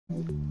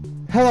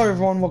Hello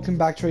everyone, welcome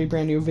back to a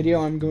brand new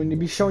video. I'm going to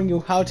be showing you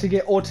how to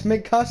get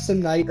Ultimate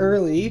Custom Night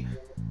early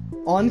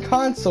on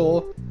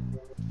console,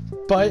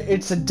 but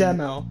it's a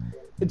demo.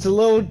 It's a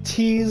little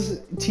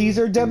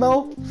teaser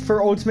demo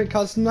for Ultimate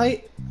Custom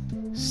Night,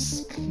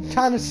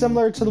 kind of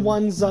similar to the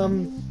ones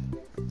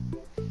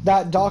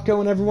that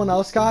Dawko and everyone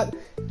else got,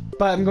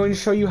 but I'm going to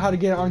show you how to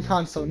get it on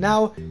console.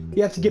 Now,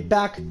 you have to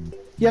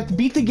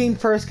beat the game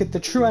first, get the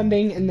true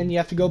ending, and then you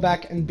have to go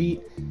back and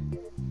beat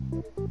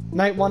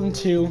Night 1 and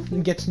 2,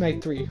 and get to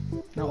Night 3.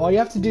 Now all you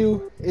have to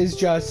do is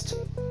just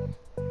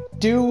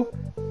do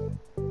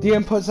the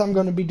inputs I'm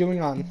going to be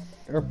doing on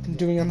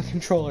the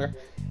controller.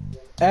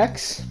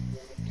 X,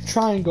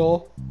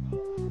 triangle,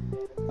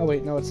 oh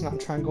wait, no it's not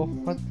triangle,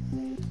 what?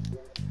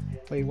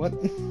 Wait, what?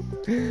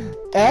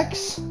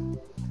 X,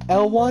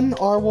 L1,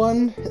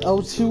 R1,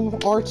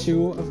 L2,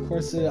 R2, of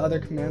course the other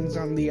commands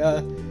on the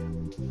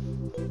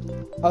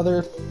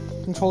other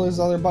controllers,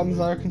 other buttons,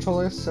 other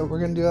controllers, so we're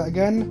going to do that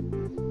again.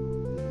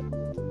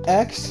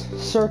 X,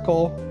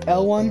 circle,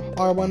 L1,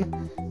 R1,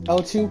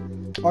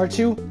 L2,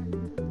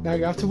 R2. Now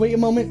you have to wait a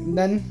moment, and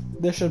then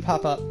this should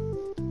pop up.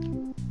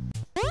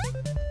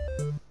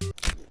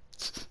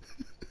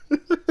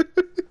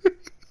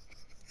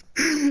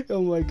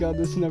 Oh my god,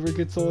 this never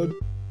gets old.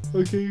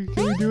 Okay,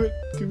 can we do it?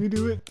 Can we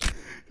do it?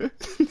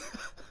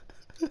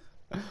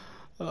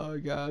 Oh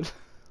god.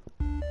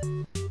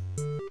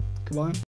 Come on.